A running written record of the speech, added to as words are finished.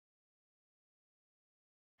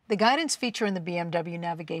The guidance feature in the BMW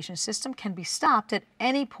navigation system can be stopped at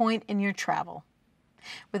any point in your travel.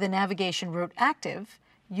 With the navigation route active,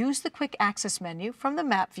 use the quick access menu from the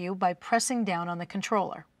map view by pressing down on the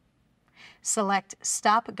controller. Select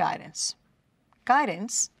Stop Guidance.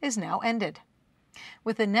 Guidance is now ended.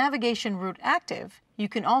 With the navigation route active, you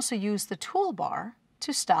can also use the toolbar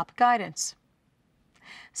to stop guidance.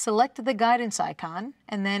 Select the guidance icon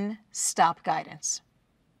and then Stop Guidance.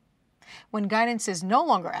 When guidance is no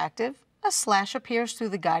longer active, a slash appears through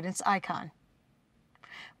the guidance icon.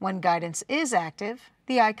 When guidance is active,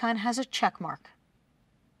 the icon has a check mark.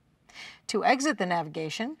 To exit the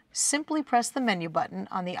navigation, simply press the menu button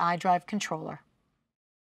on the iDrive controller.